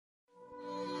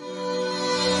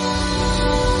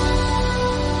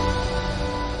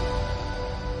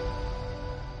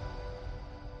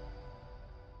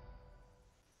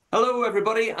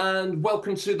everybody, and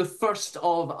welcome to the first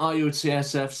of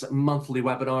IoTSF's monthly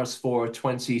webinars for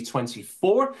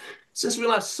 2024. Since we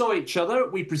last saw each other,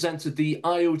 we presented the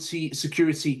IoT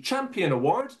Security Champion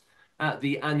Award at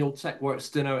the annual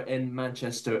TechWorks dinner in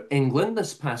Manchester, England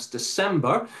this past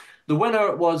December. The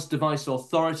winner was Device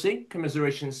Authority.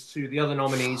 Commiserations to the other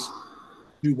nominees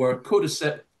who were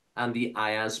𝘧𝘬𝘴𝘵 and the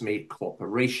𝘦𝘴𝑚𝑦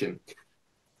Corporation.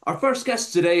 Our first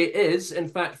guest today is, in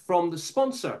fact, from the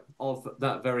sponsor of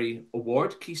that very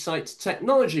award, Keysight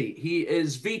Technology. He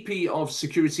is VP of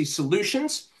Security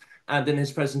Solutions, and in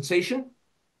his presentation,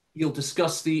 he'll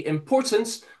discuss the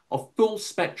importance of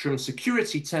full-spectrum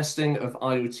security testing of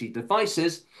IoT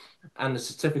devices and the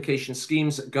certification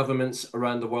schemes that governments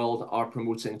around the world are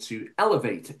promoting to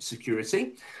elevate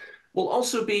security. We'll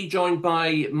also be joined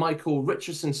by Michael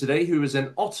Richardson today, who is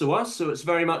in Ottawa, so it's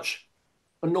very much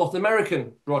a North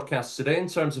American broadcast today in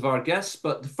terms of our guests,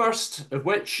 but the first of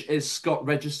which is Scott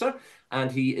Register,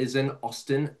 and he is in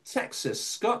Austin, Texas.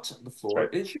 Scott, the floor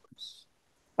is yours.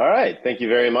 All right, thank you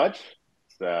very much.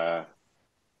 Let's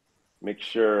make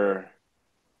sure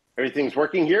everything's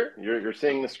working here. You're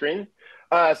seeing the screen.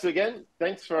 So again,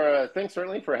 thanks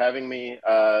certainly for having me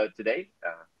today,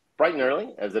 bright and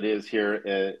early as it is here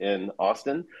in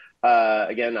Austin.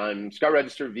 Again, I'm Scott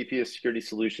Register, VP of Security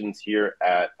Solutions here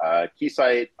at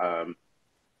Keysight.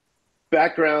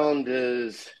 Background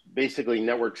is basically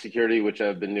network security, which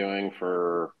I've been doing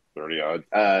for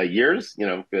 30-odd years,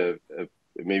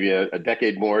 maybe a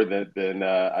decade more than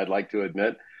I'd like to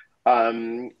admit.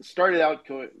 Started out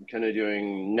kind of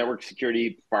doing network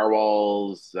security,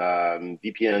 firewalls,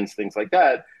 VPNs, things like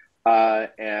that,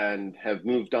 and have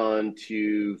moved on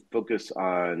to focus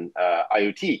on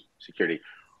IoT security,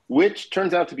 which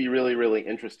turns out to be really, really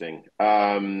interesting.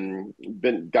 Gotten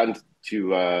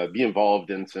to be involved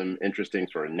in some interesting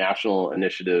sort of national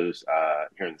initiatives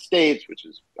here in the States, which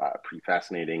is pretty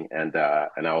fascinating, and I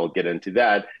will get into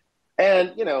that.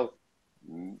 And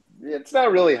it's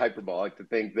not really hyperbolic to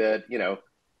think that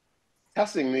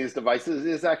testing these devices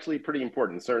is actually pretty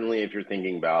important. Certainly, if you're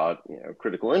thinking about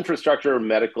critical infrastructure,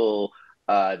 medical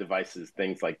devices,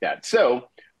 things like that. So,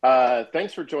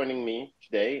 thanks for joining me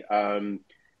today.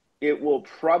 It will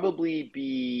probably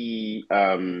be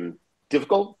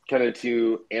difficult kind of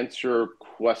to answer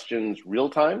questions real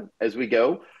time as we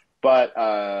go, but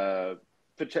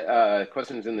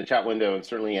questions in the chat window, and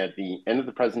certainly at the end of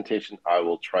the presentation, I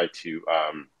will try to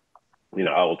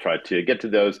get to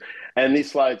those, and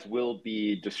these slides will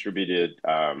be distributed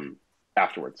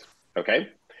afterwards. Okay.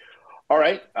 All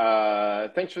right.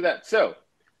 Thanks for that. So,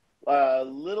 a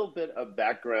little bit of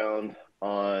background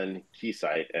on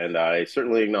Keysight, and I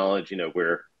certainly acknowledge,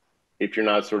 if you're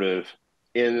not sort of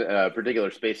in particular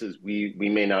spaces, we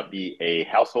may not be a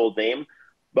household name,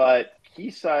 but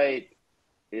Keysight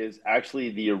is actually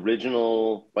the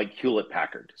original, like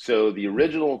Hewlett-Packard. So the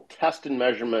original test and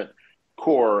measurement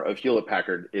core of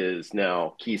Hewlett-Packard is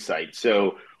now Keysight.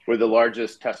 So we're the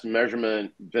largest test and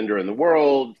measurement vendor in the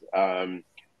world,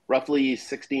 roughly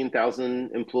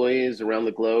 16,000 employees around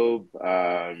the globe,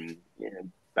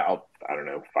 about, I don't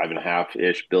know,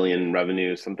 5.5-ish billion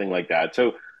revenue, something like that.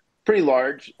 So pretty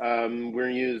large. We're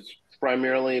used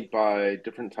primarily by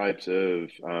different types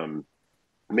of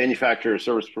manufacturers,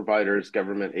 service providers,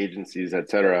 government agencies, et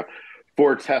cetera,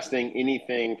 for testing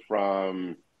anything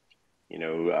from,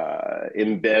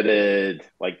 embedded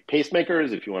like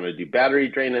pacemakers, if you want to do battery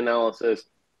drain analysis,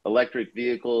 electric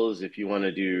vehicles, if you want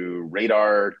to do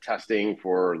radar testing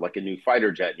for like a new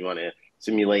fighter jet, you want to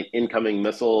simulate incoming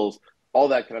missiles, all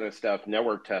that kind of stuff,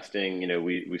 network testing,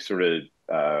 we sort of,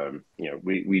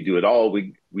 we do it all.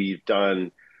 We've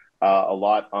done a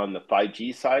lot on the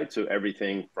 5G side, so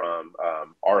everything from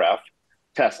RF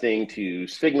testing to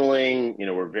signaling,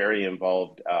 we're very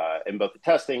involved in both the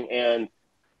testing and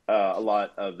a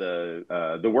lot of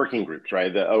the working groups,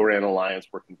 right? The O-RAN Alliance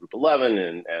Working Group 11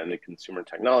 and the Consumer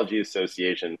Technology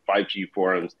Association, 5G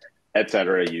forums, et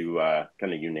cetera, you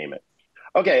name it.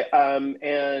 Okay,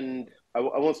 and I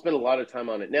won't spend a lot of time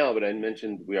on it now, but I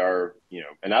mentioned we are,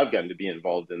 and I've gotten to be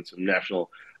involved in some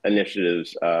national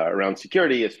initiatives around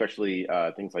security, especially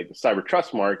things like the Cyber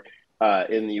Trust Mark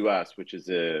in the US, which is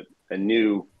a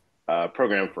new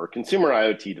program for consumer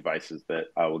IoT devices that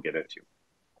I will get into.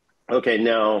 Okay,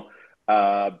 now,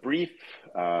 brief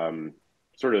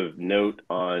sort of note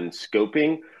on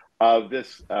scoping of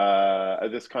this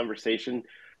conversation.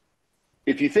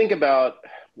 If you think about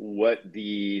what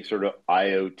the sort of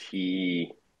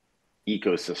IoT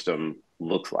ecosystem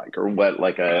looks like, or what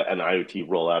like an IoT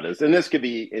rollout is, and this could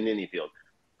be in any field,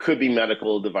 could be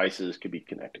medical devices, could be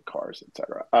connected cars, et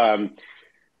cetera.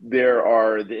 there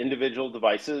are the individual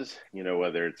devices, you know,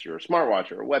 whether it's your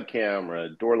smartwatch or a webcam or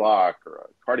a door lock or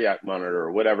a cardiac monitor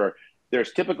or whatever.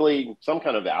 There's typically some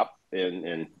kind of app in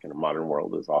kind of modern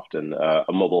world is often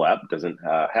a mobile app. It doesn't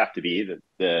have to be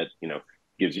that you know,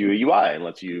 gives you a UI and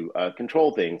lets you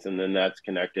control things, and then that's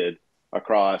connected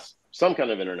across some kind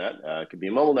of internet. It could be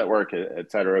a mobile network,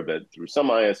 et cetera, but through some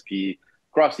ISP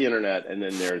across the internet, and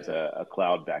then there's a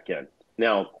cloud backend.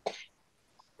 Now,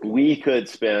 we could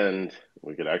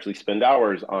actually spend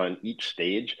hours on each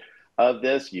stage of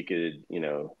this. You could, you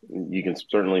know, you can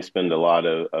certainly spend a lot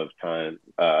of time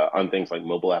on things like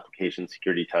mobile application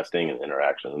security testing and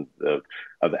interaction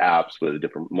of apps with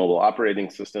different mobile operating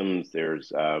systems.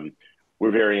 There's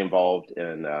we're very involved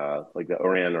in like the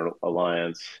ORAN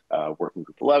Alliance Working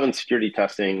Group 11 security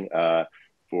testing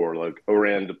for like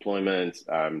ORAN deployments.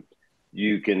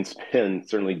 You can spend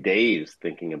certainly days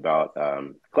thinking about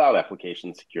cloud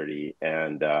application security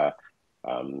and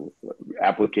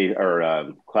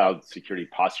cloud security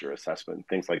posture assessment,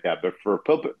 things like that. But for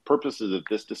purposes of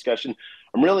this discussion,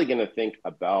 I'm really going to think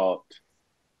about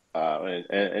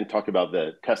and talk about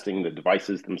the testing the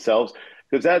devices themselves,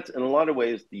 because that's in a lot of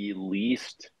ways the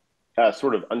least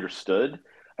sort of understood,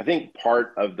 I think,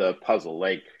 part of the puzzle.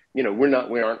 Like, you know,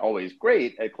 we aren't always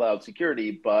great at cloud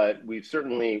security, but we're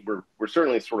certainly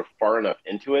sort of far enough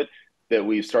into it that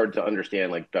we've started to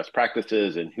understand like best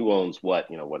practices and who owns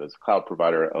what. You know, what does the cloud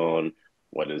provider own?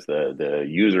 What does the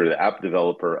user, the app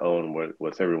developer own?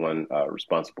 What's everyone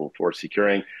responsible for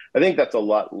securing? I think that's a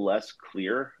lot less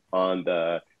clear on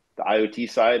the IoT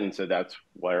side, and so that's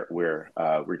where we're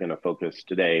going to focus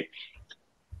today.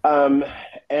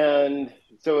 And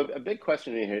so a big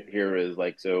question here is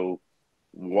like, so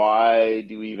why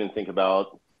do we even think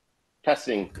about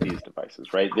testing these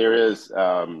devices, right? There is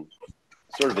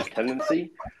sort of a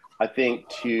tendency, I think,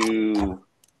 to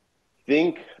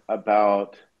think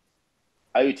about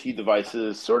IoT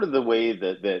devices sort of the way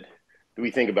that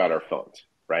we think about our phones,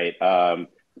 right?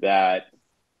 That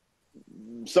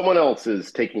someone else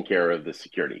is taking care of the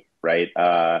security, right?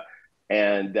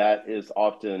 And that is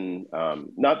often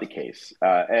not the case.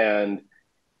 And,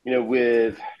 you know,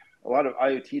 with a lot of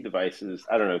IoT devices,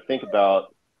 I don't know, think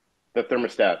about the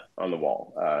thermostat on the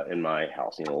wall in my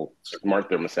house, you know, smart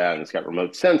thermostat, and it's got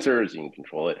remote sensors. You can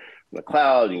control it from the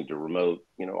cloud. You can do remote,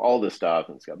 you know, all this stuff.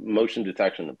 And it's got motion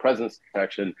detection and presence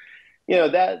detection. You know,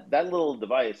 that little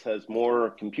device has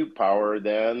more compute power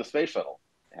than the space shuttle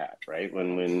had, right?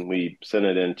 When we sent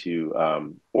it into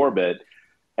orbit,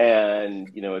 and,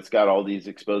 you know, it's got all these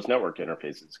exposed network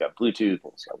interfaces. It's got Bluetooth,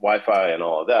 it's got Wi-Fi and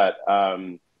all of that.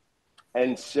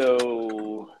 And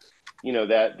so, you know,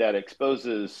 that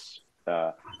exposes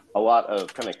a lot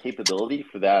of kind of capability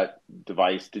for that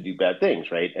device to do bad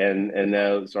things, right? And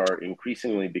those are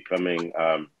increasingly becoming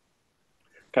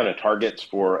kind of targets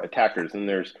for attackers. And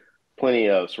there's plenty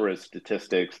of sort of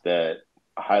statistics that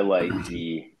highlight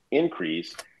the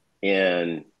increase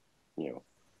in, you know,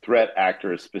 threat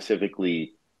actors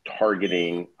specifically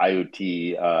targeting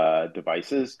IoT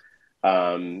devices.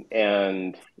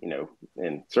 And, you know,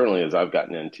 and certainly as I've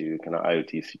gotten into kind of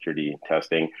IoT security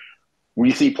testing,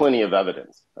 we see plenty of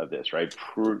evidence of this, right?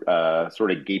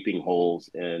 Sort of gaping holes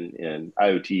in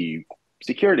IoT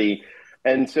security.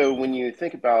 And so when you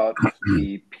think about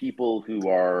the people who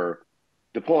are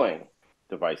deploying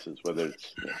devices, whether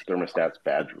it's, you know, thermostats,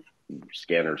 badge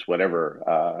scanners,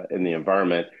 whatever, in the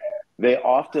environment, they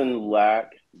often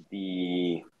lack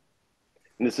the,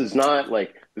 and this is not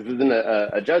like, this isn't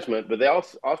a judgment, but they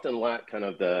also often lack kind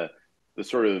of the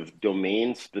sort of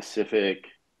domain specific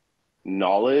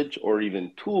knowledge or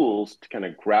even tools to kind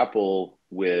of grapple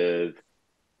with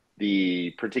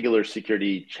the particular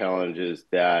security challenges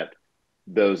that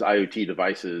those IoT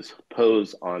devices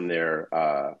pose on their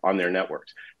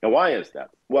networks. Now, why is that?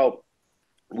 Well,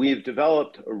 we've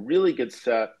developed a really good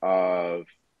set of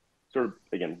sort of,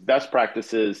 again, best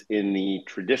practices in the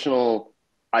traditional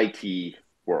IT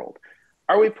world.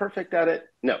 Are we perfect at it?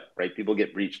 No, right? People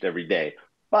get breached every day.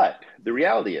 But the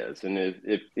reality is, and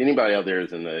if anybody out there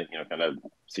is in the, you know, kind of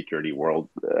security world,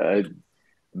 it would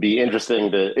be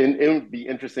interesting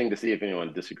to see if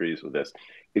anyone disagrees with this.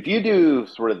 If you do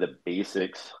sort of the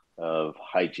basics of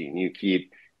hygiene, you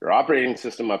keep your operating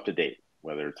system up to date,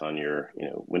 whether it's on your, you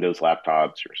know, Windows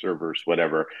laptops, your servers,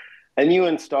 whatever, and you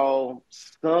install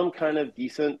some kind of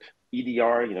decent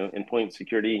EDR, you know, endpoint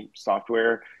security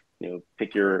software, you know,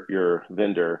 pick your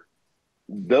vendor.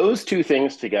 Those two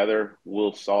things together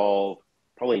will solve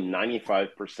probably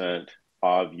 95%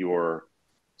 of your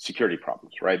security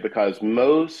problems, right? Because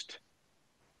most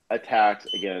attacks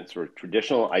against sort of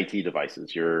traditional IT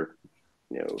devices, your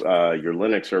your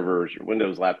Linux servers, your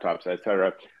Windows laptops,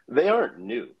 etc. They aren't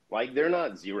new. Like they're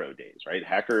not 0 days, right?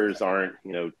 Hackers aren't,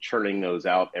 churning those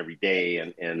out every day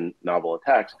and novel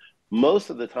attacks. Most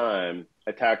of the time,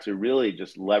 attacks are really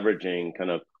just leveraging kind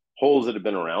of holes that have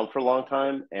been around for a long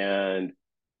time and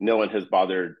no one has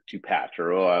bothered to patch,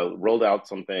 or I rolled out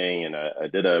something and I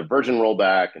did a version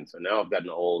rollback, and so now I've got an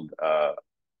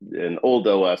old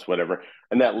OS, whatever,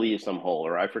 and that leaves some hole,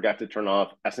 or I forgot to turn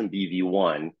off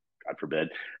SMBv1, God forbid,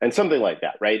 and something like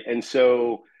that, right? And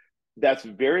so that's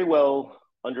very well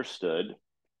understood.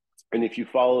 And if you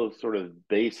follow sort of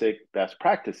basic best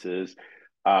practices,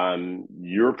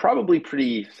 you're probably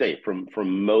pretty safe from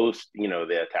most,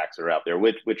 the attacks that are out there,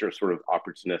 which are sort of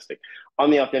opportunistic. On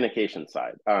the authentication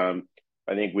side, I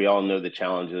think we all know the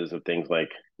challenges of things like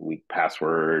weak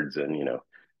passwords and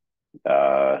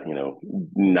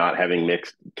not having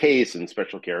mixed case and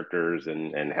special characters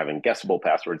and having guessable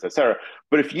passwords, etc.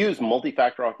 But if you use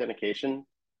multi-factor authentication,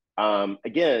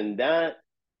 again, that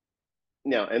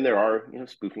now, and there are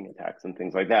spoofing attacks and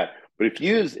things like that. But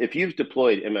if you've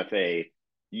deployed MFA,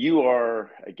 you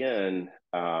are again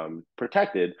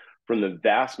protected from the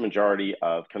vast majority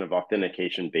of kind of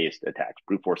authentication-based attacks,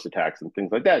 brute force attacks, and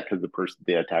things like that, because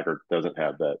the attacker doesn't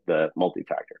have the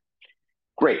multi-factor.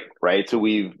 Great, right? So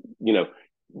we've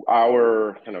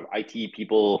our kind of IT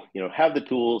people have the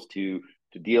tools to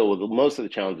deal with most of the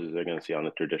challenges they're going to see on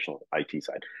the traditional IT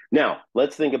side. Now,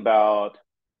 let's think about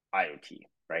IoT,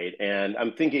 right? And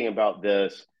I'm thinking about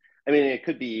this. I mean, it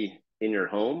could be in your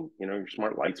home, your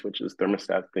smart light switches,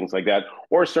 thermostats, things like that,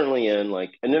 or certainly in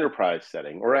like an enterprise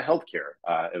setting or a healthcare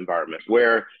environment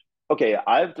where, okay,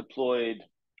 I've deployed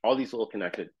all these little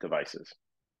connected devices.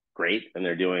 Great, and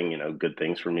they're doing good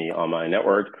things for me on my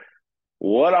network.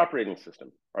 What operating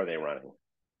system are they running?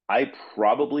 I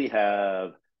probably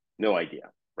have no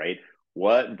idea, right?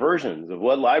 What versions of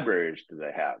what libraries do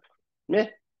they have? Meh,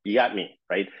 you got me,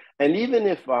 right? And even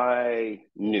if I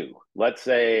knew, let's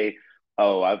say,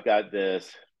 oh, I've got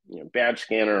this badge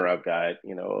scanner, I've got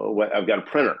I've got a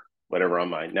printer, whatever on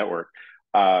my network.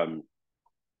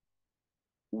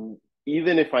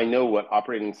 Even if I know what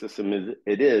operating system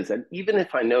it is, and even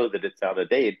if I know that it's out of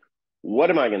date, what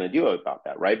am I going to do about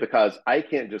that, right? Because I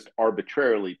can't just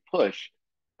arbitrarily push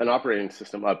an operating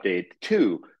system update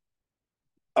to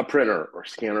a printer or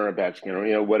scanner, a badge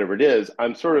scanner, whatever it is.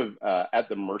 I'm sort of at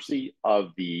the mercy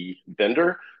of the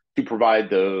vendor to provide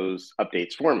those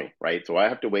updates for me, right? So I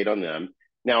have to wait on them.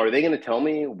 Now, are they going to tell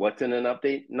me what's in an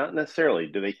update? Not necessarily.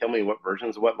 Do they tell me what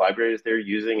versions of what libraries they're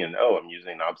using? And, oh, I'm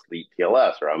using an obsolete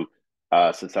TLS, or I'm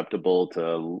susceptible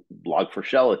to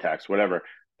log4shell attacks, whatever.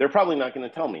 They're probably not going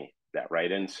to tell me that,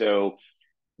 right? And so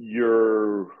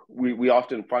we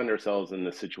often find ourselves in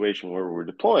the situation where we're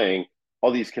deploying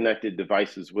all these connected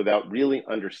devices without really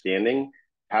understanding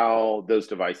how those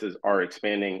devices are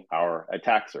expanding our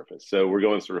attack surface. So we're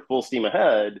going sort of full steam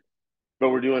ahead, but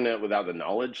we're doing it without the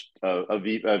knowledge of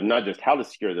not just how to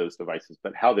secure those devices,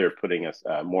 but how they're putting us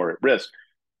more at risk.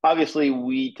 Obviously,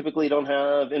 we typically don't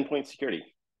have endpoint security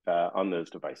on those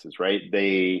devices, right?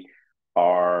 They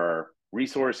are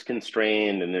resource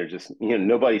constrained, and they're just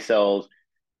nobody sells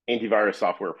antivirus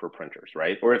software for printers,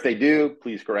 right? Or if they do,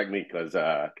 please correct me because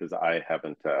I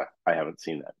haven't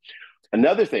seen that.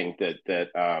 Another thing that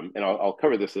and I'll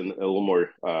cover this in a little more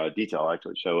detail. I'll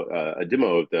actually show a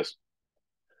demo of this.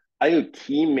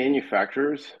 IoT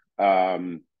manufacturers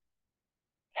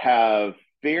have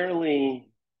fairly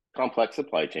complex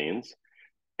supply chains,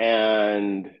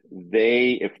 and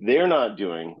if they're not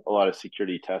doing a lot of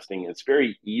security testing, it's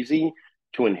very easy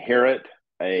to inherit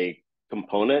a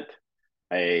component,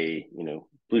 a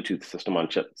Bluetooth system on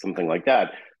chip, something like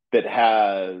that, that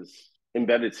has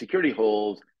embedded security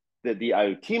holes that the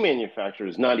IoT manufacturer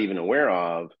is not even aware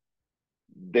of.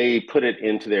 They put it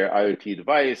into their IoT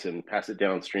device and pass it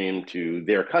downstream to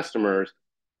their customers.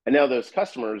 And now those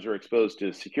customers are exposed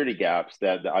to security gaps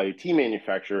that the IoT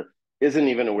manufacturer isn't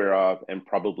even aware of and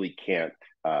probably can't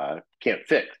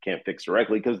fix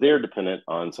directly because they're dependent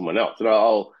on someone else. And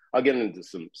I'll get into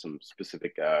some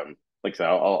specific like I said,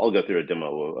 I'll go through a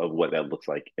demo of what that looks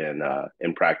like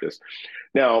in practice.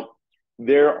 Now,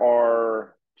 there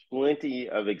are plenty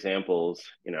of examples.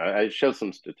 I showed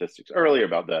some statistics earlier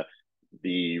about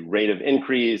the rate of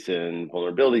increase in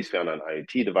vulnerabilities found on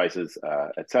IoT devices,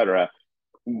 et cetera.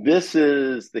 This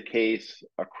is the case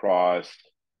across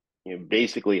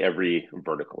basically every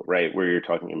vertical, right? Where you're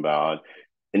talking about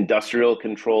industrial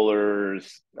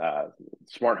controllers,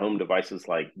 smart home devices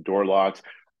like door locks,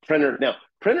 printers. Now,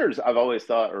 printers I've always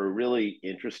thought are a really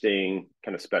interesting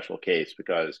kind of special case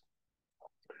because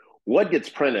what gets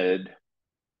printed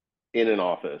in an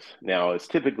office now is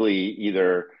typically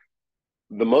either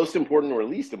the most important or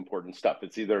least important stuff.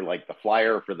 It's either like the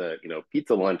flyer for the,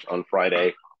 pizza lunch on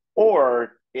Friday,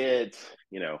 or it's,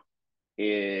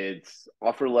 it's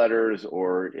offer letters,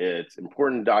 or it's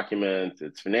important documents,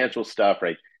 it's financial stuff,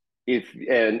 right?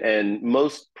 And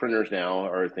most printers now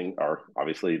are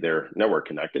obviously they're network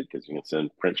connected, because you can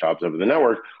send print jobs over the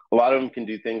network. A lot of them can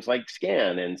do things like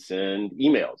scan and send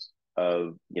emails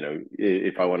of,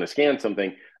 if I want to scan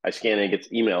something, I scan it, it gets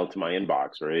emailed to my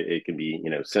inbox, or it can be,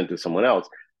 sent to someone else.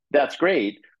 That's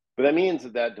great, but that means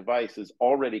that device is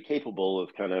already capable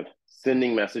of kind of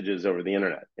sending messages over the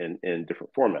internet in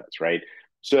different formats, right?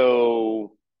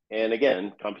 So, and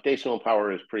again, computational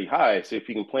power is pretty high. So if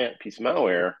you can plant a piece of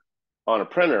malware on a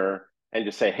printer and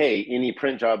just say, hey, any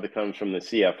print job that comes from the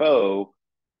CFO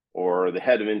or the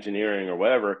head of engineering or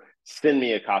whatever, send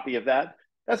me a copy of that.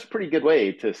 That's a pretty good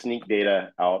way to sneak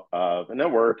data out of a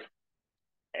network,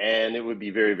 and it would be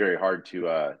very, very hard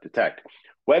to detect.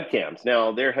 Webcams.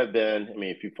 Now, there have been,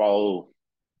 if you follow,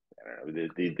 I don't know,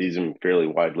 these are fairly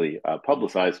widely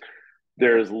publicized.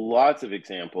 There's lots of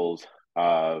examples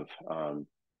of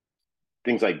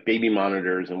things like baby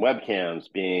monitors and webcams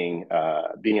being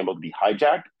able to be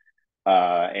hijacked,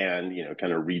 and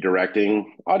kind of redirecting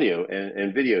audio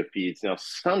and video feeds. Now,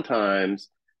 sometimes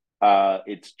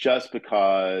it's just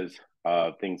because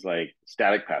of things like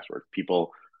static passwords.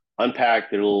 People unpack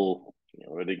their little,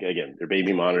 again, their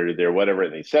baby monitor, their whatever,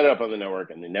 and they set it up on the network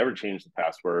and they never change the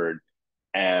password.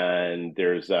 And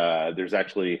there's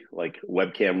actually like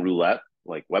webcam roulette,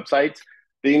 like websites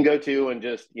that you can go to, and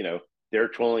just, they're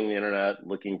trolling the internet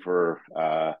looking for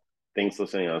things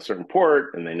listening on a certain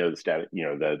port, and they know the static,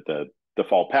 the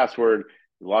default password.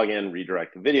 You log in,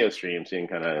 redirect the video stream, so you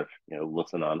can kind of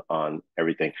listen on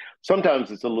everything. Sometimes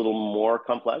it's a little more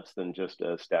complex than just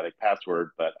a static password,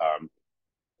 but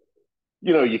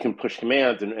you can push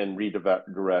commands and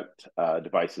redirect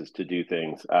devices to do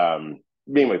things.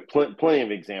 Anyway, plenty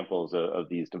of examples of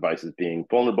these devices being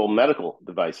vulnerable medical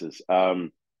devices.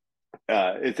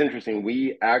 It's interesting.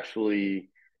 We actually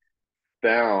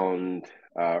found,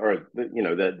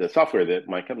 the software that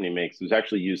my company makes was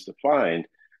actually used to find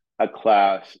a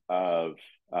class of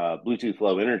Bluetooth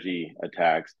Low Energy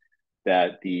attacks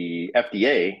that the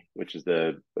FDA, which is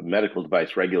the medical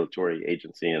device regulatory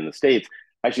agency in the States,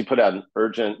 actually put out an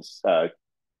urgent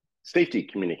safety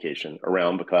communication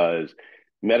around, because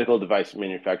medical device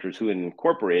manufacturers who had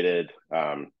incorporated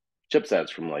chipsets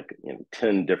from like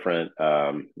 10 different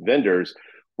vendors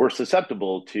were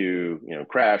susceptible to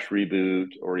crash, reboot,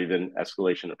 or even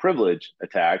escalation of privilege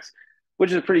attacks, which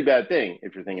is a pretty bad thing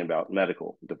if you're thinking about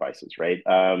medical devices, right?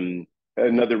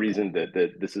 Another reason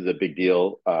that this is a big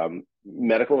deal,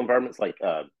 medical environments like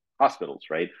hospitals,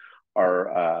 right,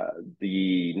 are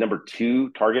the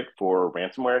 #2 target for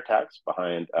ransomware attacks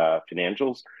behind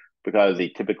financials, because they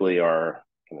typically are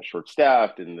kind of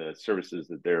short-staffed and the services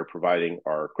that they're providing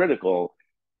are critical.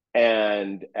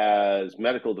 And as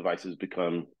medical devices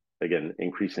become, again,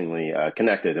 increasingly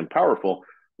connected and powerful,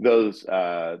 those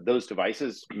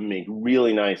devices make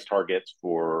really nice targets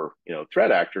for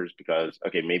threat actors, because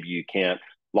okay, maybe you can't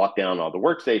lock down all the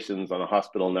workstations on a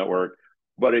hospital network,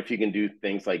 but if you can do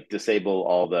things like disable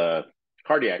all the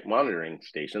cardiac monitoring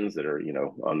stations that are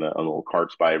on the little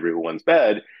carts by everyone's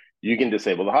bed, you can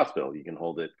disable the hospital. You can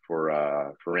hold it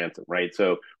for ransom, right?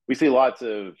 So we see lots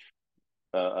of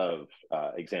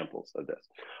examples of this.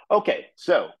 Okay,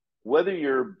 so whether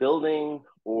you're building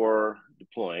or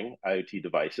deploying IoT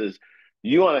devices,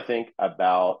 you want to think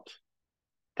about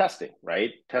testing,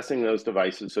 right? Testing those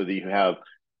devices so that you have,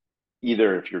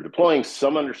 either if you're deploying,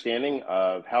 some understanding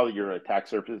of how your attack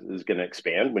surface is going to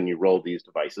expand when you roll these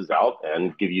devices out,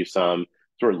 and give you some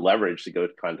sort of leverage to go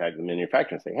to contact the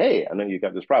manufacturer and say, hey, I know you've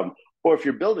got this problem. Or if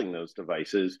you're building those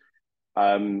devices,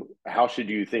 how should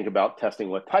you think about testing?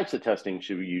 What types of testing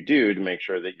should you do to make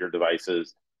sure that your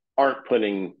devices aren't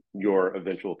putting your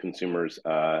eventual consumers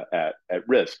at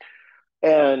risk?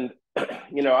 And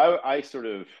I sort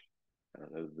of, I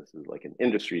don't know if this is like an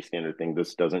industry standard thing.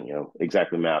 This doesn't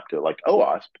exactly map to like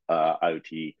OWASP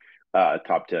IoT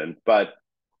top 10, but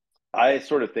I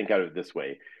sort of think of it this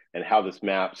way, and how this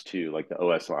maps to like the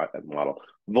OS model.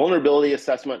 Vulnerability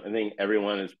assessment, I think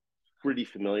everyone is pretty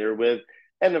familiar with.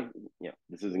 And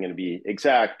this isn't going to be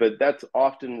exact, but that's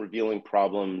often revealing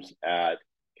problems at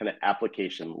kind of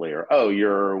application layer. Oh,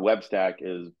 your web stack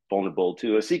is vulnerable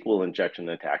to a SQL injection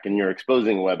attack, and you're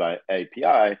exposing a web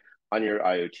API on your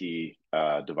IoT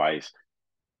device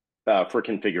for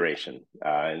configuration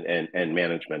and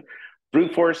management.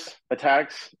 Brute force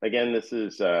attacks, again, this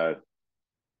is an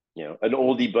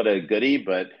oldie but a goodie,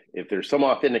 but if there's some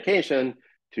authentication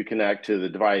to connect to the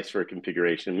device for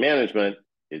configuration management,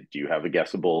 do you have a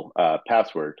guessable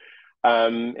password?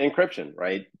 Encryption,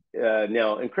 right?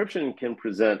 Now, encryption can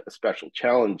present a special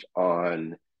challenge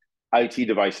on IoT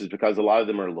devices because a lot of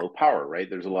them are low power, right?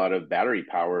 There's a lot of battery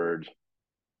powered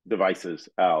devices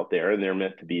out there, and they're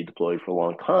meant to be deployed for a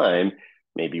long time,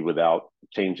 maybe without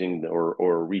changing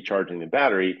or recharging the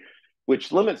battery,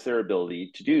 which limits their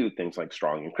ability to do things like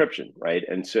strong encryption, right?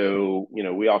 And so,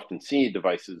 we often see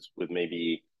devices with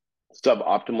maybe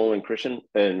suboptimal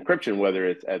encryption, whether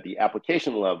it's at the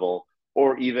application level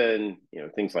or even,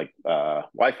 things like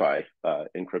Wi-Fi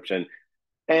encryption.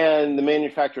 And the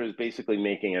manufacturer is basically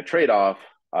making a trade-off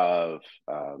of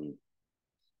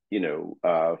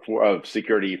of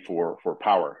security for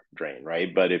power drain,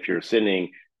 right? But if you're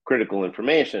sending critical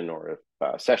information, or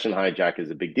if session hijack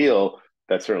is a big deal,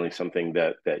 that's certainly something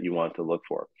that you want to look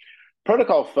for.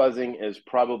 Protocol fuzzing is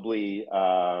probably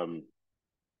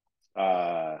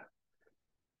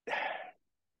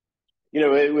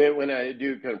when I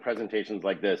do kind of presentations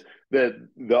like this, the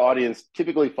audience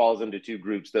typically falls into two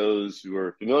groups: those who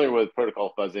are familiar with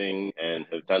protocol fuzzing and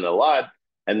have done it a lot,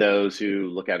 and those who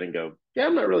look at it and go, yeah,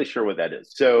 I'm not really sure what that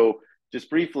is. So just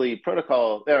briefly,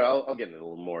 protocol, there, I'll get into a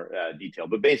little more detail,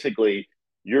 but basically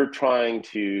you're trying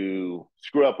to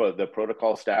screw up the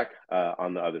protocol stack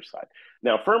on the other side.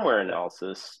 Now, firmware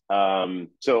analysis,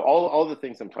 so all the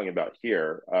things I'm talking about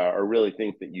here are really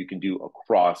things that you can do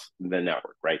across the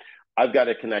network, right? I've got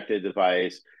a connected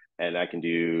device, and I can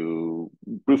do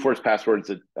brute force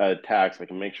passwords attacks. I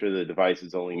can make sure the device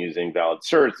is only using valid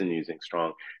certs and using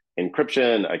strong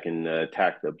encryption. I can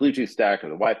attack the Bluetooth stack or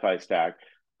the Wi-Fi stack.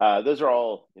 Those are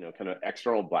all, kind of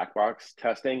external black box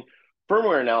testing.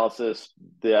 Firmware analysis,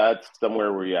 that's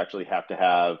somewhere where you actually have to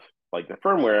have like the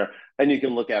firmware, and you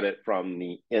can look at it from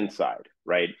the inside,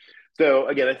 right? So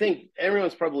again, I think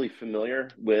everyone's probably familiar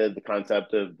with the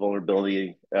concept of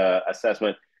vulnerability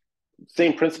assessment.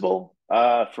 Same principle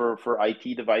for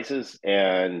IT devices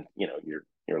and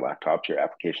your laptops, your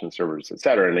application servers, et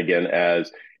cetera. And again,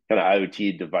 as kind of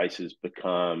IoT devices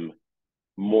become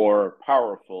more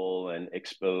powerful and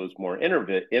expose more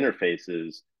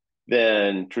interfaces,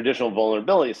 then traditional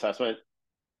vulnerability assessment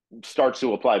starts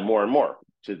to apply more and more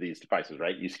to these devices,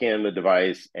 right? You scan the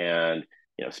device, and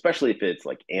especially if it's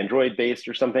like Android based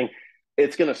or something,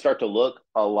 it's going to start to look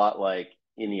a lot like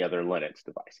any other Linux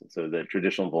device. And so the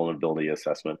traditional vulnerability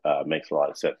assessment makes a lot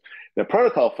of sense. Now,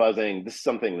 protocol fuzzing, this is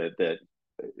something that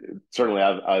certainly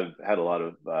I've had a lot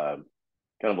of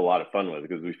fun with,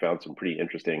 because we found some pretty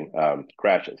interesting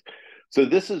crashes. So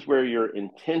this is where you're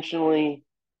intentionally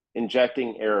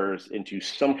injecting errors into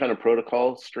some kind of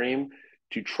protocol stream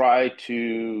to try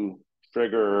to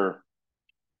trigger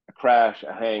a crash,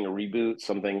 a hang, a reboot,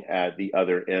 something at the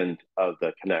other end of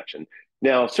the connection.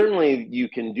 Now, certainly you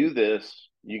can do this.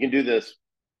 You can do this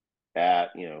at,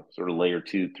 sort of layer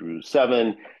 2 through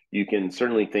 7. You can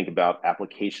certainly think about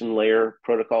application layer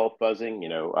protocol fuzzing.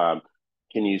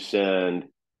 Can you send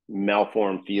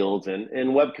malformed fields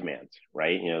in web commands,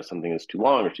 right? Something is too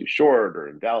long or too short or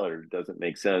invalid or doesn't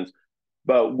make sense.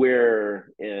 But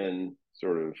where in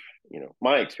sort of,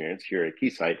 my experience here at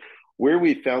Keysight, where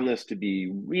we found this to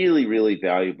be really, really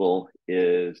valuable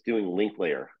is doing link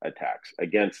layer attacks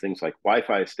against things like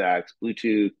Wi-Fi stacks,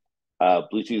 Bluetooth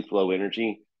low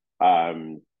energy.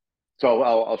 So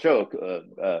I'll show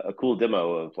a cool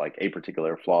demo of like a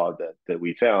particular flaw that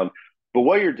we found. But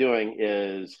what you're doing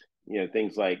is,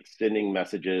 things like sending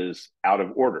messages out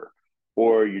of order,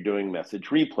 or you're doing message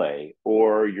replay,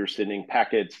 or you're sending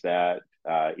packets that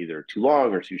either are too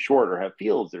long or too short, or have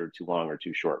fields that are too long or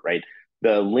too short, right?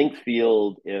 The length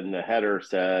field in the header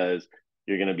says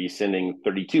you're going to be sending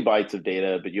 32 bytes of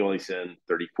data, but you only send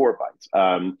 34 bytes.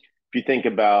 If you think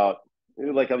about,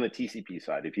 like on the TCP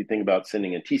side, if you think about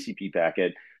sending a TCP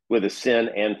packet with a SYN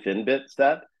and FIN bit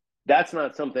set, that's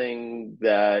not something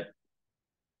that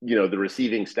the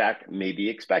receiving stack may be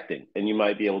expecting, and you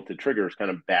might be able to trigger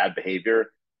kind of bad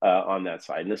behavior on that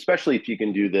side. And especially if you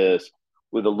can do this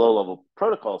with a low-level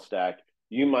protocol stack,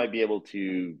 you might be able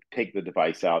to take the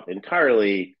device out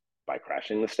entirely by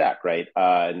crashing the stack, right?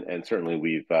 And certainly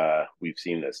we've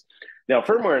seen this. Now,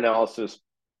 firmware analysis,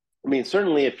 I mean,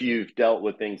 certainly if you've dealt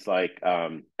with things like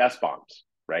SBOMs,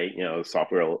 right?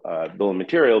 Software bill of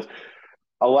materials,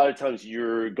 a lot of times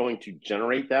you're going to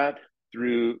generate that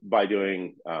by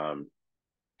doing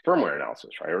firmware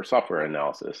analysis, right, or software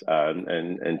analysis,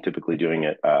 and typically doing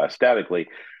it statically.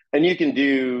 And you can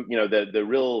do, the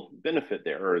real benefit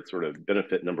there, or sort of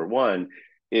benefit number one,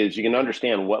 is you can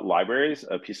understand what libraries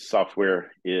a piece of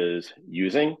software is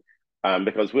using.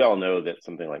 because we all know that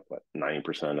something like what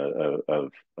 90%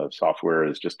 of software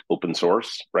is just open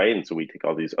source, right? And so we take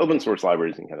all these open source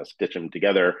libraries and kind of stitch them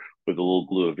together with a little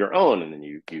glue of your own, and then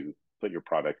you put your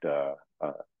product on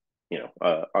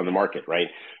the market, right?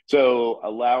 So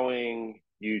allowing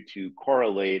you to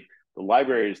correlate the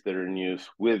libraries that are in use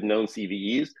with known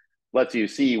CVEs lets you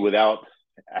see without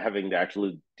having to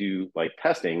actually do like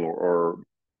testing or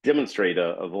demonstrate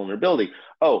a vulnerability.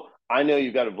 Oh, I know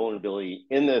you've got a vulnerability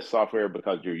in this software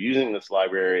because you're using this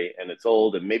library and it's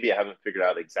old, and maybe I haven't figured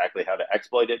out exactly how to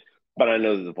exploit it, but I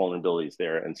know that the vulnerability is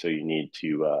there, and so you need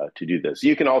to do this.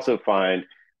 You can also find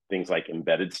things like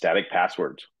embedded static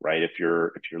passwords, right? If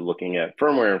you're looking at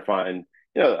firmware and find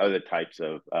other types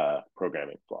of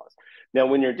programming flaws. Now,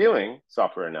 when you're doing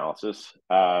software analysis,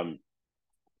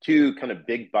 two kind of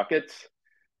big buckets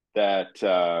that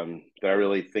I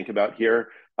really think about here: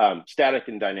 static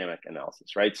and dynamic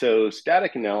analysis, right? So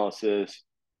static analysis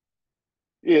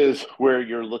is where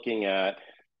you're looking at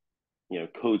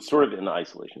code sort of in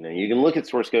isolation. And you can look at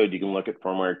source code, you can look at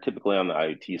firmware. Typically on the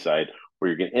IoT side, what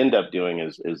you're going to end up doing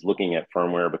is looking at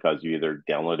firmware because you either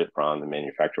download it from the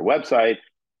manufacturer website,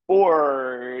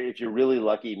 or if you're really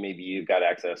lucky, maybe you've got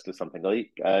access to something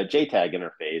like a JTAG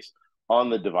interface on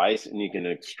the device, and you can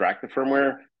extract the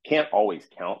firmware. Can't always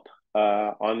count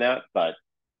on that, but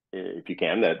if you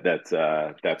can,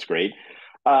 that's great.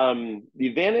 The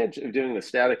advantage of doing the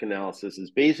static analysis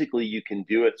is basically you can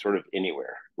do it sort of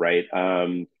anywhere, right?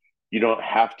 You don't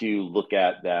have to look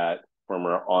at that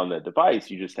firmware on the device.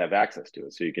 You just have access to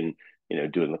it. So you can,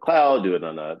 do it in the cloud, do it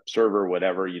on a server,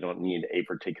 whatever. You don't need a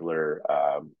particular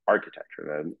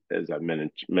architecture. And as I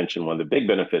mentioned, one of the big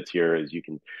benefits here is you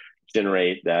can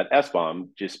generate that SBOM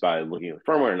just by looking at the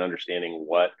firmware and understanding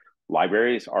what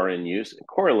libraries are in use and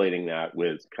correlating that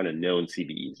with kind of known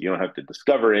CVEs. You don't have to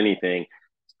discover anything.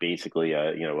 It's basically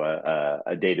a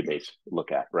database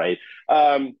look at, right?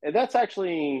 And that's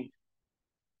actually,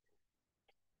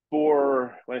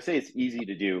 for when I say it's easy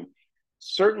to do,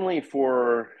 certainly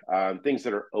for things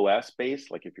that are OS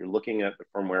based, like if you're looking at the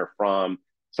firmware from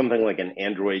something like an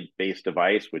Android based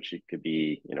device, which it could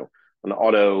be, an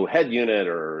auto head unit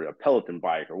or a Peloton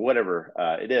bike or whatever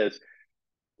it is,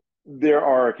 there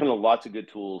are kind of lots of good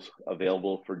tools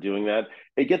available for doing that.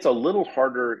 It gets a little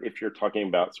harder if you're talking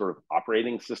about sort of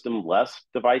operating system less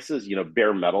devices,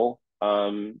 bare metal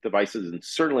devices. And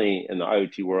certainly in the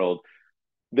IoT world,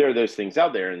 there are those things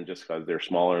out there, and just because they're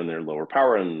smaller and they're lower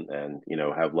power and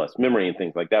have less memory and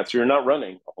things like that. So you're not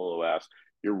running a whole OS,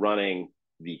 you're running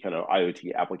the kind of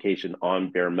IoT application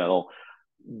on bare metal.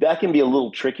 That can be a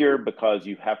little trickier because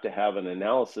you have to have an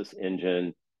analysis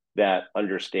engine that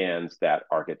understands that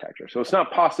architecture. So it's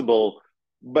not possible,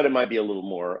 but it might be a little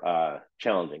more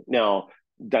challenging. Now,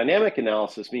 dynamic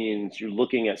analysis means you're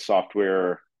looking at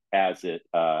software as it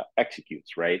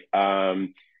executes, right?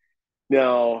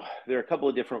 Now, there are a couple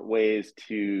of different ways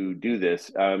to do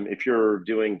this. If you're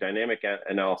doing dynamic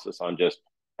analysis on just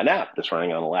an app that's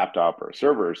running on a laptop or a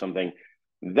server or something,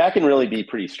 that can really be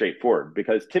pretty straightforward,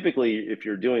 because typically if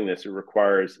you're doing this, it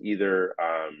requires either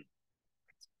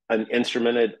an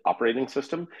instrumented operating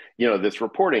system, that's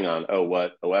reporting on,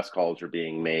 what OS calls are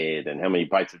being made and how many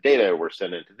bytes of data were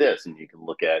sent into this. And you can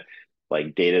look at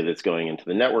like data that's going into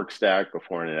the network stack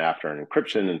before and after an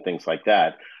encryption and things like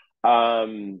that.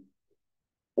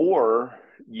 Or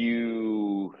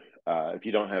you, if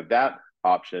you don't have that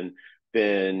option,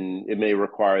 then it may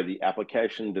require the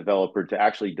application developer to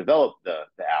actually develop the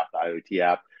app, the IoT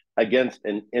app, against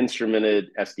an instrumented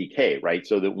SDK, right?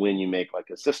 So that when you make like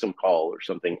a system call or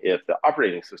something, if the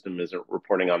operating system isn't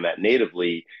reporting on that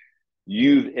natively,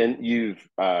 you've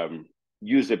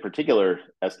used a particular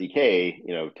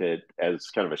SDK, as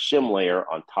kind of a shim layer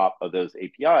on top of those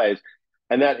APIs,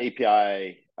 and that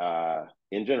API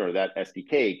engine or that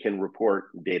SDK can report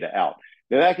data out.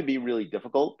 Now that could be really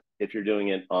difficult if you're doing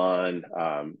it on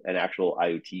an actual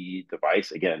IoT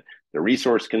device. Again, they're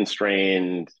resource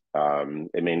constrained.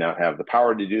 It may not have the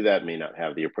power to do that, may not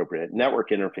have the appropriate network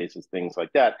interfaces, things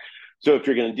like that. So if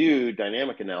you're going to do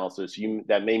dynamic analysis,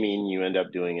 that may mean you end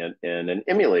up doing it in an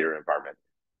emulator environment,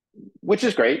 which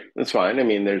is great. That's fine. I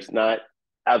mean, there's not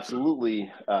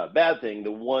absolutely a bad thing.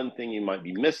 The one thing you might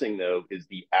be missing, though, is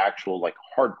the actual like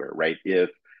hardware, right?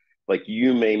 If like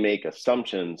you may make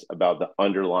assumptions about the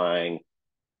underlying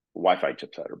Wi-Fi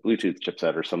chipset or Bluetooth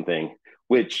chipset or something,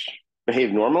 which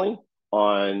behave normally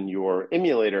on your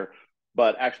emulator,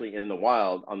 but actually in the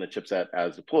wild on the chipset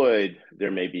as deployed,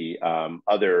 there may be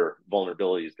other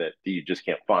vulnerabilities that you just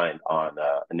can't find on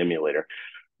an emulator.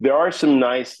 There are some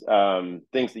nice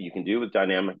things that you can do with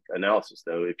dynamic analysis,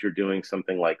 though. If you're doing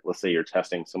something like, let's say you're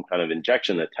testing some kind of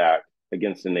injection attack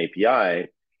against an API,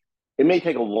 it may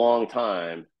take a long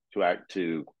time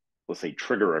to let's say,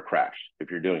 trigger a crash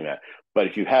if you're doing that. But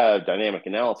if you have dynamic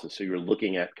analysis, so you're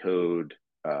looking at code,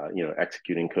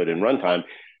 executing code in runtime,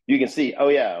 you can see, oh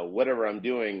yeah, whatever I'm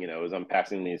doing, as I'm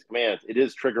passing these commands, it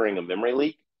is triggering a memory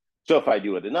leak. So if I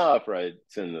do it enough, or I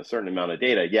send a certain amount of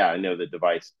data, yeah, I know the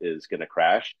device is going to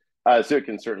crash. So it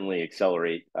can certainly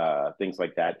accelerate things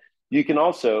like that. You can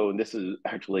also, and this is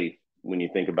actually when you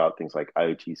think about things like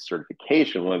IoT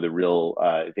certification, one of the real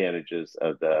advantages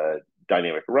of the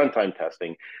dynamic runtime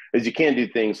testing is you can do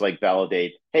things like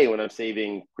validate, hey, when I'm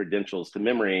saving credentials to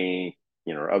memory,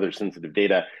 or other sensitive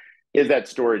data, is that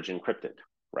storage encrypted,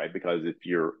 right? Because if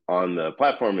you're on the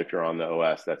platform, if you're on the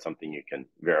OS, that's something you can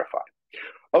verify.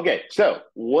 Okay, so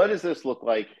what does this look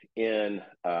like in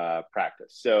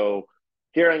practice? So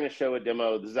here I'm going to show a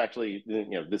demo. This is actually,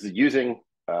 this is using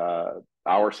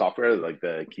our software, like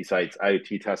the Keysight's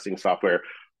IoT testing software,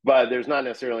 but there's not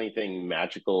necessarily anything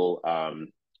magical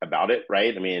about it,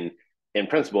 right? I mean, in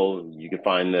principle, you can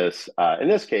find this, in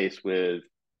this case, with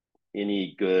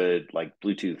any good like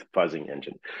Bluetooth fuzzing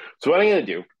engine. So what I'm going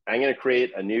to do, I'm going to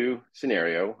create a new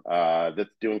scenario that's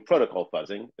doing protocol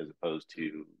fuzzing as opposed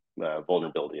to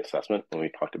vulnerability assessment when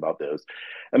we talked about those.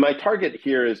 And my target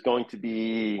here is going to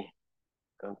be,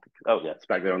 oh yeah, it's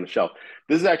back there on the shelf.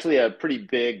 This is actually a pretty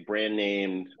big brand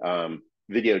name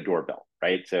video doorbell,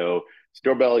 right? So it's a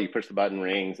doorbell, you push the button,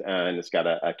 rings, and it's got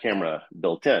a camera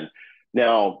built in.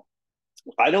 Now,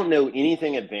 I don't know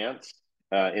anything in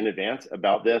advance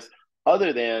about this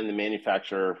other than the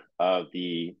manufacturer of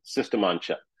the system on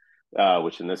chip,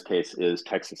 which in this case is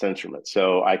Texas Instruments.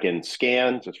 So I can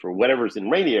scan just for whatever's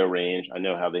in radio range. I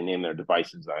know how they name their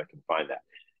devices. I can find that.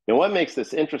 Now, what makes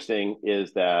this interesting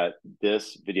is that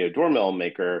this video doorbell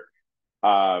maker,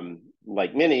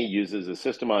 like many, uses a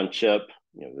system on chip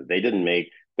that they didn't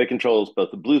make that controls both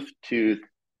the Bluetooth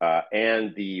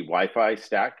and the Wi-Fi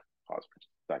stack. Pause for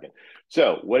a second.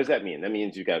 So what does that mean? That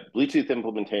means you've got Bluetooth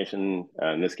implementation,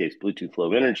 in this case, Bluetooth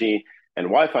Low Energy, and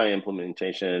Wi-Fi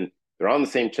implementation. They're on the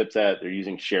same chipset. They're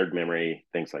using shared memory,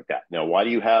 things like that. Now, why do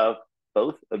you have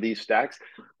both of these stacks?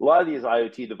 A lot of these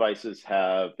IoT devices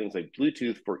have things like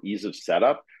Bluetooth for ease of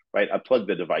setup, right? I plug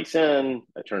the device in,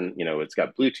 I turn, it's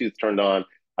got Bluetooth turned on.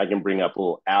 I can bring up a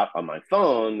little app on my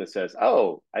phone that says,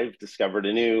 oh, I've discovered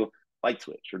a new light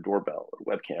switch or doorbell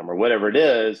or webcam or whatever it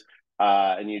is.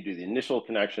 And you do the initial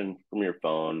connection from your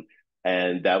phone,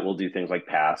 and that will do things like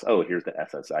pass, oh, here's the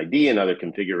SSID and other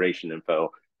configuration info.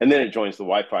 And then it joins the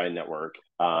Wi-Fi network.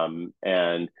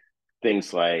 And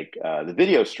things like the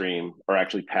video stream are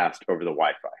actually passed over the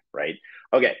Wi-Fi, right?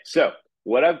 Okay, so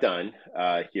what I've done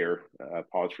here,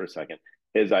 pause for a second,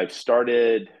 is I've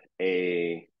started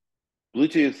a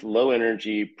Bluetooth low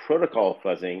energy protocol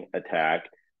fuzzing attack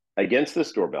against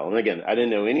this doorbell. And again, I didn't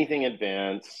know anything in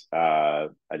advance. I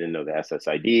didn't know the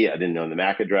SSID. I didn't know the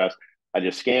MAC address. I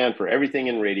just scanned for everything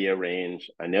in radio range.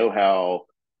 I know how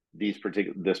this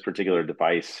particular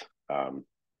device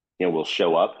will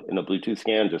show up in a Bluetooth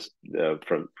scan just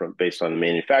from based on the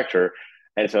manufacturer.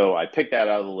 And so I picked that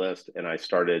out of the list and I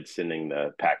started sending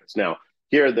the packets. Now,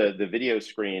 here, the video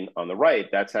screen on the right,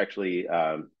 that's actually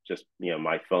just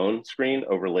my phone screen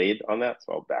overlaid on that.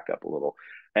 So I'll back up a little.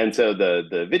 And so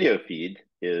the video feed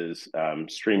is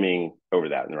streaming over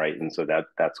that, right? And so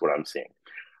that's what I'm seeing.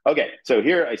 Okay, so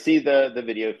here I see the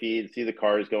video feed, see the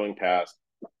cars going past.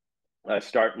 I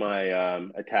start my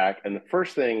attack, and the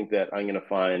first thing that I'm going to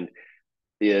find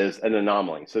is an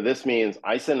anomaly. So this means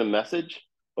I send a message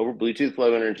over Bluetooth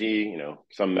Low Energy,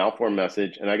 some malformed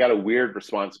message, and I got a weird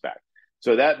response back.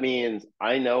 So that means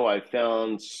I know I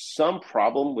found some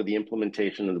problem with the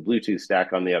implementation of the Bluetooth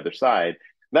stack on the other side.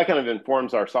 That kind of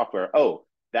informs our software, oh,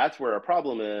 that's where our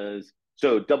problem is.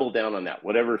 So double down on that.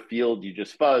 Whatever field you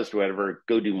just fuzzed, whatever,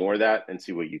 go do more of that and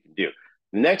see what you can do.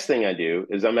 The next thing I do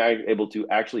is I'm able to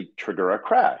actually trigger a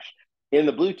crash in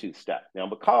the Bluetooth stack. Now,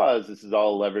 because this is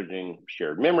all leveraging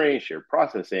shared memory, shared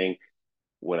processing,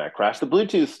 when I crash the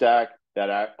Bluetooth stack,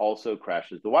 that also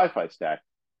crashes the Wi-Fi stack.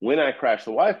 When I crash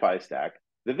the Wi-Fi stack,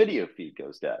 the video feed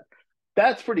goes dead.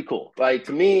 That's pretty cool. Like,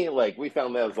 to me, like, we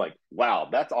found that, I was like, wow,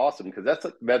 that's awesome, because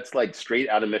that's like straight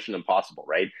out of Mission Impossible,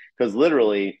 right? Because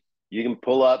literally you can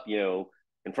pull up,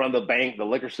 in front of the bank, the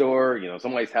liquor store,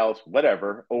 somebody's house,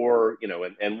 whatever, or,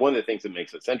 and one of the things that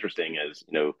makes this interesting is,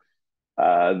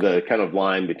 the kind of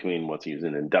line between what's used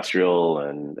in industrial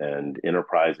and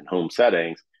enterprise and home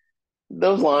settings.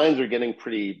 Those lines are getting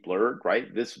pretty blurred,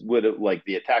 right? This would, like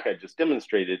the attack I just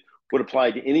demonstrated, would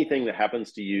apply to anything that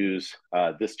happens to use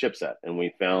this chipset. And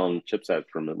we found chipsets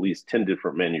from at least 10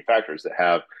 different manufacturers that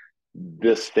have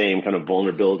this same kind of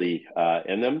vulnerability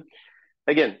in them.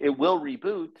 Again, it will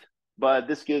reboot, but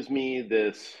this gives me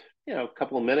this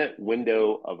couple of minute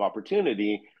window of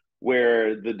opportunity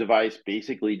where the device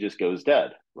basically just goes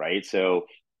dead, right? So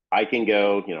I can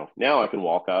go, now I can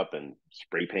walk up and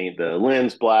spray paint the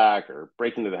lens black or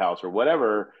break into the house or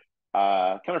whatever,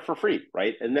 kind of for free,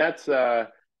 right? And that's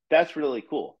really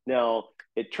cool. Now,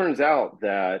 it turns out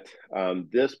that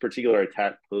this particular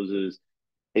attack poses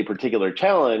a particular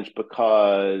challenge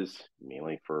because,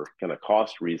 mainly for kind of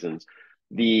cost reasons,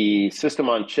 the system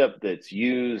on chip that's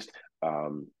used,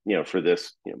 for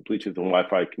this Bluetooth and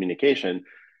Wi-Fi communication,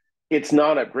 it's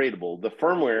not upgradable. The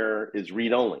firmware is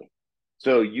read-only.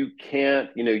 So you can't,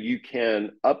 you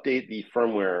can update the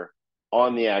firmware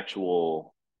on the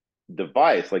actual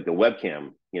device, like the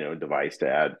webcam, device to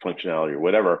add functionality or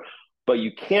whatever, but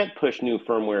you can't push new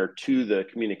firmware to the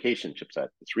communication chipset.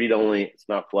 It's read-only, it's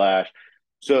not flash.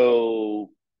 So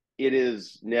it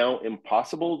is now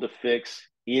impossible to fix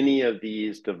any of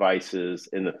these devices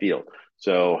in the field.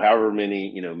 So however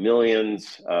many,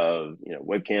 millions of,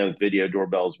 webcams, video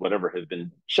doorbells, whatever have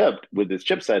been shipped with this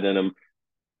chipset in them,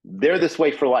 they're this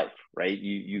way for life, right?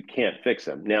 You can't fix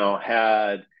them. Now,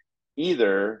 had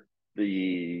either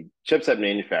the chipset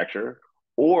manufacturer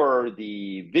or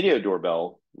the video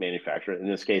doorbell manufacturer, in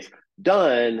this case,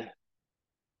 done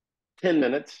 10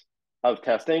 minutes of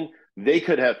testing, they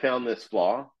could have found this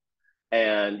flaw.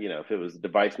 And, if it was the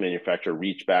device manufacturer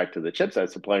reached back to the chipset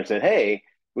supplier and said, hey,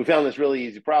 we found this really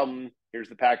easy problem. Here's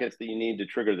the packets that you need to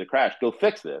trigger the crash. Go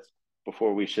fix this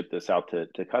before we ship this out to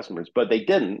customers. But they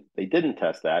didn't. They didn't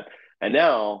test that. And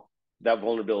now that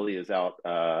vulnerability is out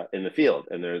in the field,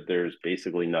 and there's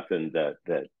basically nothing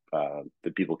that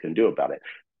people can do about it.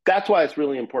 That's why it's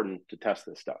really important to test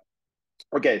this stuff.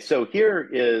 Okay, so here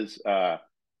is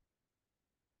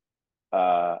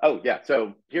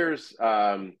so here's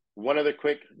one other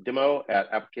quick demo at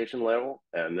application level,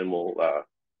 and then we'll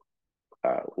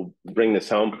bring this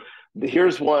home.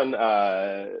 Here's one,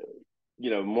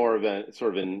 more of a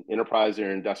sort of an enterprise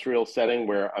or industrial setting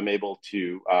where I'm able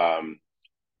to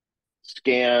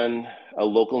scan a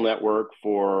local network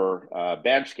for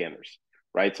badge scanners,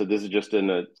 right? So this is just in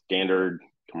a standard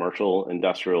commercial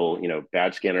industrial,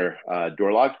 badge scanner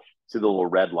door lock. See the little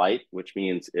red light, which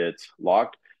means it's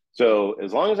locked. So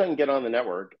as long as I can get on the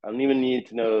network, I don't even need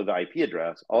to know the IP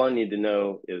address. All I need to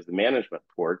know is the management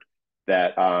port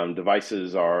that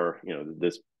devices are,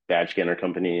 this badge scanner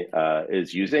company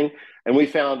is using. And we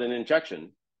found an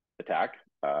injection attack,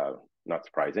 not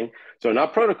surprising. So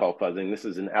not protocol fuzzing, this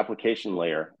is an application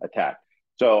layer attack.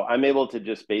 So I'm able to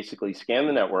just basically scan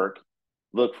the network,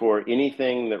 look for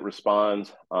anything that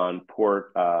responds on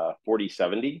port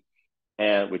 4070,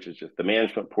 and which is just the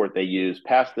management port they use,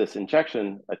 pass this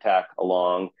injection attack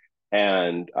along.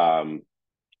 And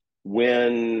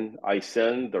when I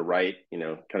send the right,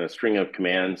 kind of string of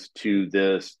commands to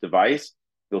this device,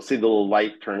 you'll see the little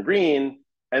light turn green.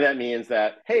 And that means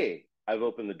that, hey, I've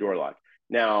opened the door lock.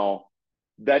 Now,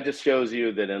 that just shows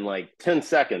you that in like 10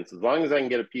 seconds, as long as I can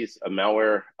get a piece of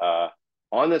malware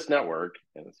on this network,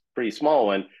 and it's a pretty small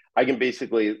one, I can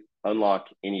basically unlock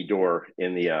any door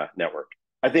in the network.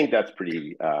 I think that's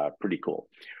pretty cool.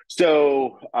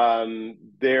 So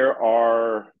there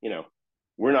are,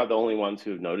 we're not the only ones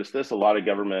who have noticed this. A lot of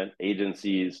government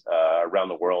agencies around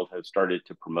the world have started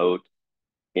to promote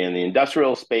in the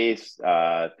industrial space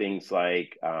things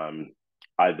like the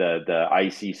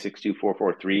IEC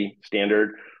 62443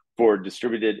 standard for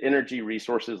distributed energy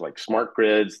resources like smart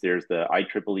grids. There's the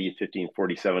IEEE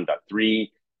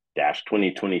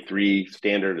 1547.3-2023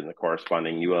 standard and the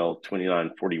corresponding UL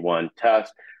 2941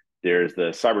 test. There's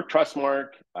the Cyber Trust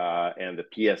Mark and the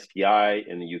PSTI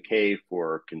in the UK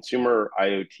for consumer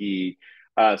IoT.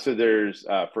 So there's,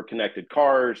 for connected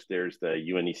cars, there's the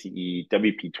UNECE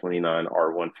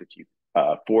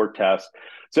WP29R154 test.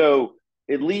 So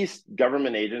at least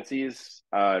government agencies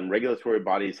and regulatory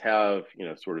bodies have,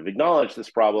 sort of acknowledged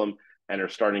this problem and are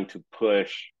starting to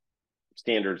push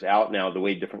standards out. Now, the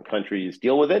way different countries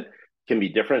deal with it can be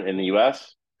different. In the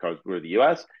US, because we're the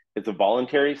US, it's a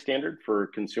voluntary standard for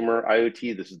consumer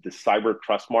IoT. This is the Cyber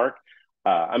Trust Mark.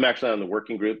 I'm actually on the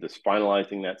working group that's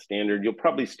finalizing that standard. You'll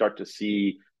probably start to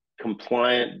see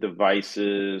compliant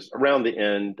devices around the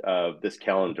end of this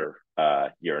calendar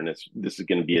year, and this is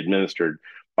going to be administered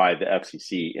by the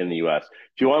FCC in the US.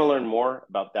 If you want to learn more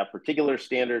about that particular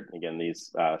standard, again,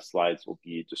 these slides will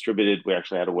be distributed. We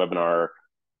actually had a webinar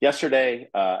yesterday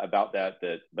about that,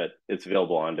 but it's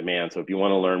available on demand. So if you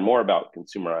want to learn more about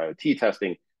consumer IoT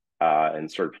testing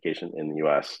and certification in the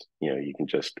US, you can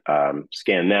just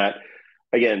scan that.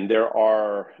 Again, there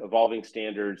are evolving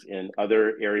standards in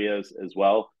other areas as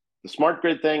well. The smart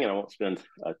grid thing, and I won't spend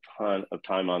a ton of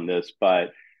time on this,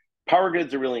 but Power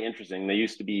grids are really interesting. They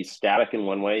used to be static in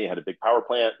one way. You had a big power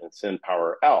plant and send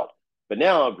power out. But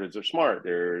now grids are smart.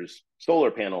 There's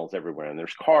solar panels everywhere, and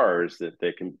there's cars that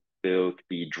they can both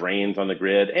be drains on the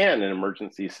grid and in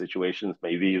emergency situations,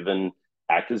 maybe even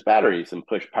act as batteries and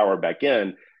push power back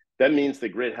in. That means the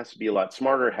grid has to be a lot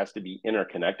smarter, has to be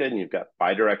interconnected, and you've got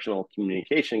bidirectional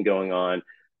communication going on.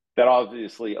 That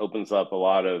obviously opens up a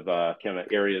lot of kind of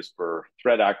areas for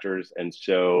threat actors. And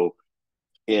so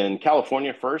in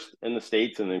California first in the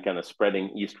States, and then kind of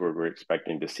spreading eastward, we're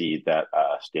expecting to see that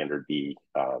standard be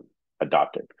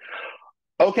adopted.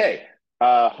 Okay,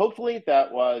 hopefully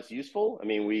that was useful. I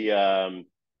mean,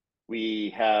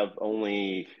 we have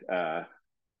only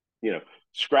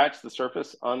scratched the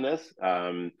surface on this.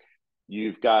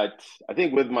 You've got, I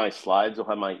think with my slides, you'll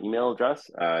have my email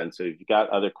address. And so if you've got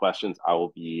other questions, I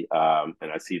will be, and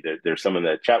I see that there's some in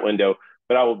the chat window,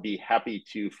 but I will be happy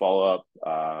to follow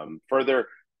up further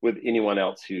with anyone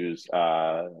else who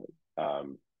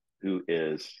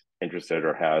is interested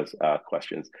or has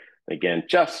questions. Again,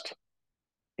 just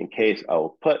in case, I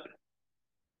will put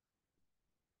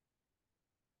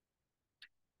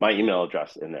my email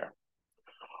address in there.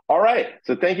 All right,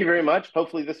 so thank you very much.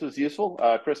 Hopefully this was useful.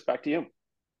 Chris, back to you.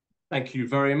 Thank you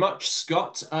very much,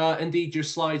 Scott. Indeed, your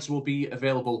slides will be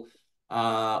available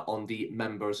on the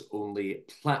members-only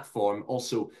platform.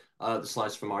 Also, the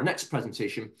slides from our next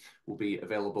presentation will be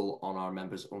available on our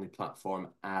members-only platform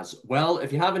as well.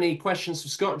 If you have any questions for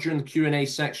Scott during the Q&A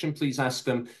section, please ask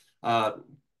them.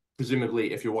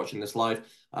 Presumably, if you're watching this live,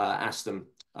 ask them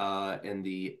in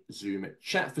the Zoom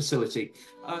chat facility.